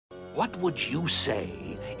What would you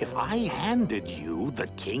say if I handed you the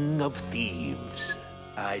King of Thieves?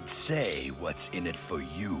 I'd say what's in it for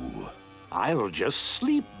you. I'll just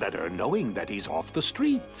sleep better knowing that he's off the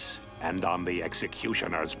streets and on the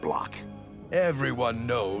executioner's block. Everyone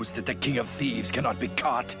knows that the King of Thieves cannot be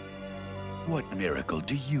caught. What miracle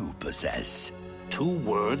do you possess? 2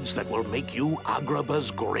 words that will make you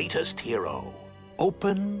Agrabah's greatest hero.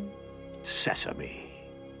 Open Sesame.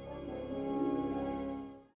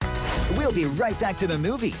 We'll be right back to the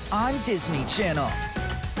movie on Disney Channel.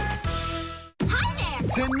 Hi there!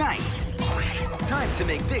 Tonight, time to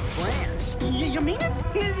make big plans. You mean it?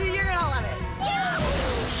 You're gonna love it.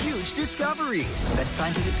 Huge discoveries. Best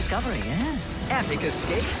scientific discovery, yes. Epic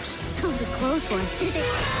escapes. That was a close one.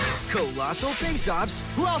 Colossal face-offs.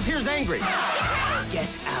 Who else here's angry?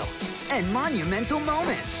 Get out. And monumental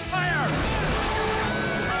moments. Fire!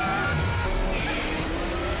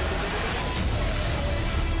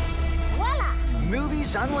 Voila!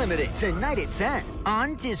 Movies Unlimited, tonight at 10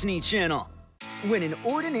 on Disney Channel. When an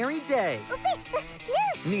ordinary day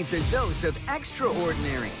needs a dose of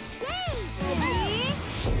extraordinary.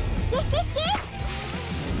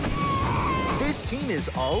 This team is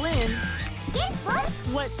all in Yes, boss.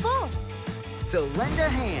 What for? to lend a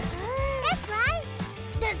hand, That's right.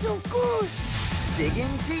 That's so cool. dig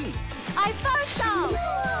in deep, I first saw.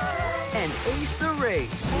 and ace the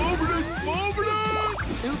race.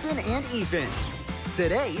 Upin and Ethan.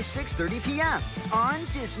 Today, 6:30 p.m. on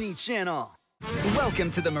Disney Channel.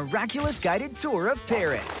 Welcome to the miraculous guided tour of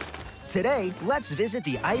Paris. Today, let's visit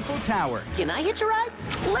the Eiffel Tower. Can I hitch a ride?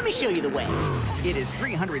 Let me show you the way. It is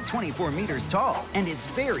 324 meters tall and is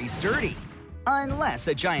very sturdy. Unless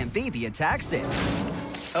a giant baby attacks it.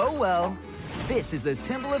 Oh well. This is the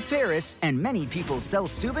symbol of Paris, and many people sell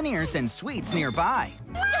souvenirs and sweets nearby.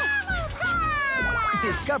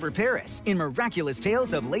 Discover Paris in Miraculous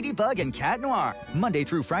Tales of Ladybug and Cat Noir, Monday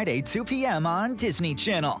through Friday, 2 p.m. on Disney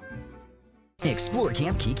Channel. Explore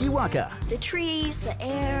Camp Kikiwaka, The trees, the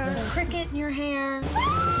air, the cricket in your hair.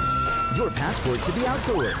 your passport to the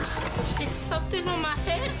outdoors. Is something on my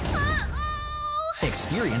head?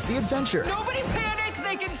 Experience the adventure, Nobody panic!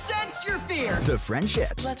 They can sense your fear! the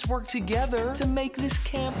friendships, Let's work together to make this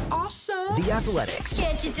camp awesome! the athletics.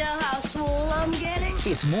 Can't you tell how swole I'm getting?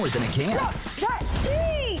 It's more than a camp.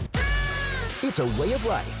 It's a way of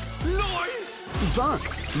life. Noise!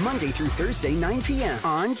 Bunked, Monday through Thursday, 9 p.m.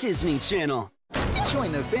 on Disney Channel.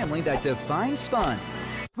 Join the family that defines fun.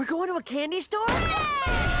 We're going to a candy store?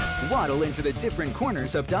 Waddle into the different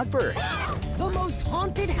corners of Duckburg. The most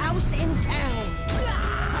haunted house in town.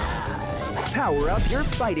 Power up your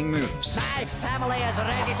fighting moves. My family is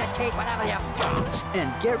ready to take whatever you want.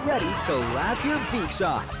 And get ready to laugh your beaks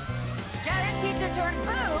off. Guaranteed to turn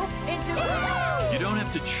boo into You don't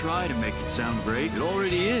have to try to make it sound great. It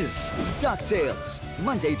already is. DuckTales,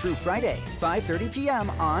 Monday through Friday, 5:30 p.m.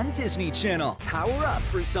 on Disney Channel. Power up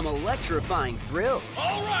for some electrifying thrills.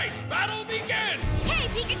 All right, battle begin! Hey,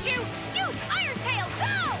 Pikachu! Use Iron Tail! Go!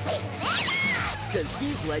 Because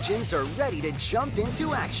these legends are ready to jump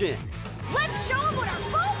into action. Let's show them what our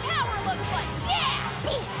full power looks like!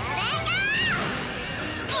 Yeah!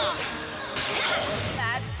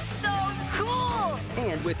 That's so cool!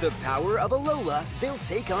 And with the power of Alola, they'll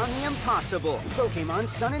take on the impossible. Pokemon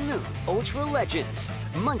Sun and Moon Ultra Legends.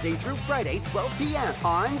 Monday through Friday, 12 p.m.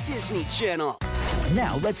 on Disney Channel.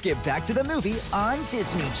 Now let's get back to the movie on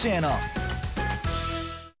Disney Channel.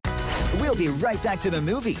 We'll be right back to the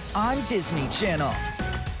movie on Disney Channel.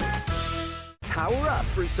 Power up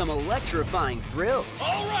for some electrifying thrills.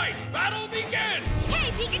 All right, battle begin!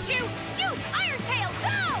 Hey, Pikachu! Use Iron Tail!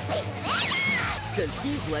 Go! Because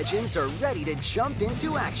these legends are ready to jump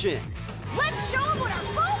into action. Let's show them what our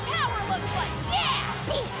full power looks like!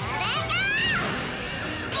 Yeah!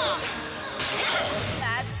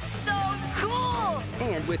 That's so cool!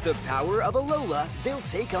 And with the power of Alola, they'll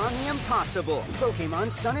take on the impossible.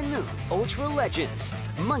 Pokemon Sun and Moon Ultra Legends.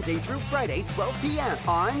 Monday through Friday, 12 p.m.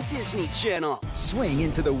 on Disney Channel. Swing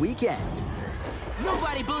into the weekend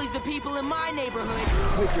Nobody bullies the people in my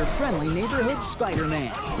neighborhood. with your friendly neighborhood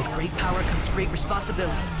Spider-Man. With great power comes great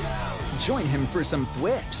responsibility. Join him for some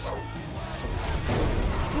thwips,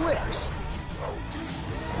 flips,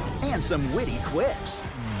 and some witty quips.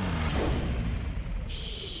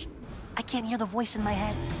 Shh. I can't hear the voice in my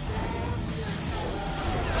head.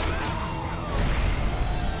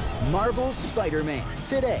 Marvel's Spider-Man,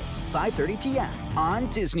 today, 5:30 p.m. on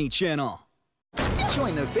Disney Channel.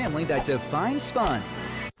 Join the family that defines fun.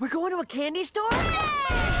 We're going to a candy store?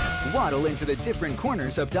 Waddle into the different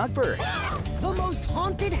corners of Duckburg. The most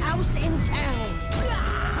haunted house in town.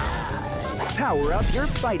 Power up your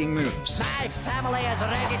fighting moves. My family is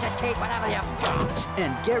ready to take whatever you want.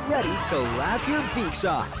 And get ready to laugh your beaks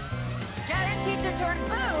off. Guaranteed to turn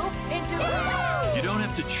boo into woo! You don't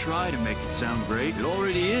have to try to make it sound great. It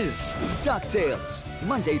already is. DuckTales,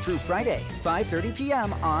 Monday through Friday, 5:30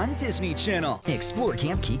 p.m. on Disney Channel. Explore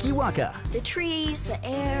Camp Kikiwaka. The trees, the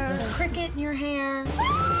air, the cricket in your hair.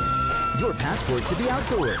 Your passport to the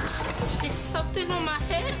outdoors. Is something on my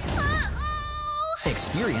head?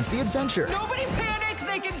 Experience the adventure. Nobody panic!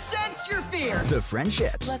 They can sense your fear! The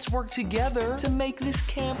friendships. Let's work together to make this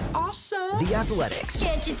camp awesome! The athletics.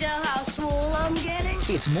 Can't you tell how swole I'm getting?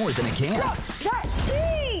 It's more than a camp.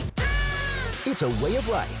 It's a way of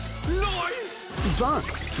life. Noise!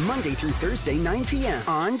 Bunked, Monday through Thursday, 9 p.m.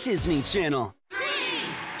 on Disney Channel. 3,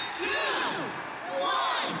 2,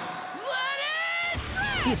 1,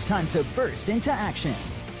 let it! It's time to burst into action.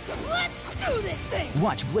 Let's do this thing!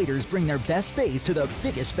 Watch Bladers bring their best bays to the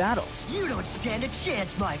biggest battles. You don't stand a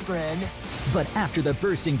chance, my friend. But after the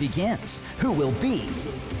bursting begins, who will be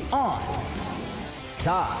on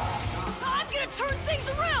top? I'm gonna turn things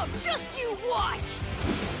around! Just you watch!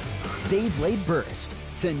 Beyblade Burst,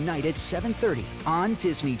 tonight at 7:30 on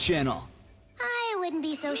Disney Channel. I wouldn't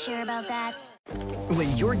be so sure about that.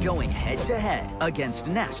 When you're going head-to-head against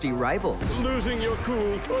nasty rivals, Losing your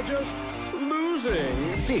cool or just losing?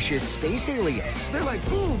 vicious space aliens, They're like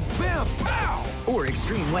boom, bam, pow! or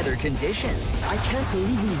extreme weather conditions, I can't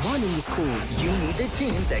believe we won in this cool. you need the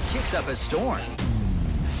team that kicks up a storm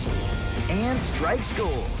and strikes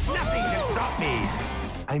gold. Nothing can stop me.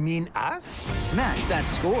 I mean us? Smash that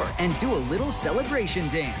score and do a little celebration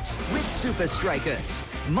dance with Super Strikers.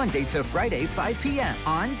 Monday to Friday, 5 p.m.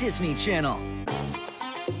 on Disney Channel.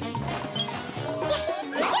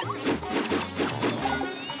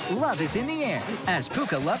 Love is in the air as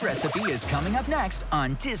Puka Love Recipe is coming up next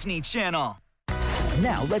on Disney Channel.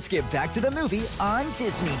 Now let's get back to the movie on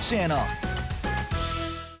Disney Channel.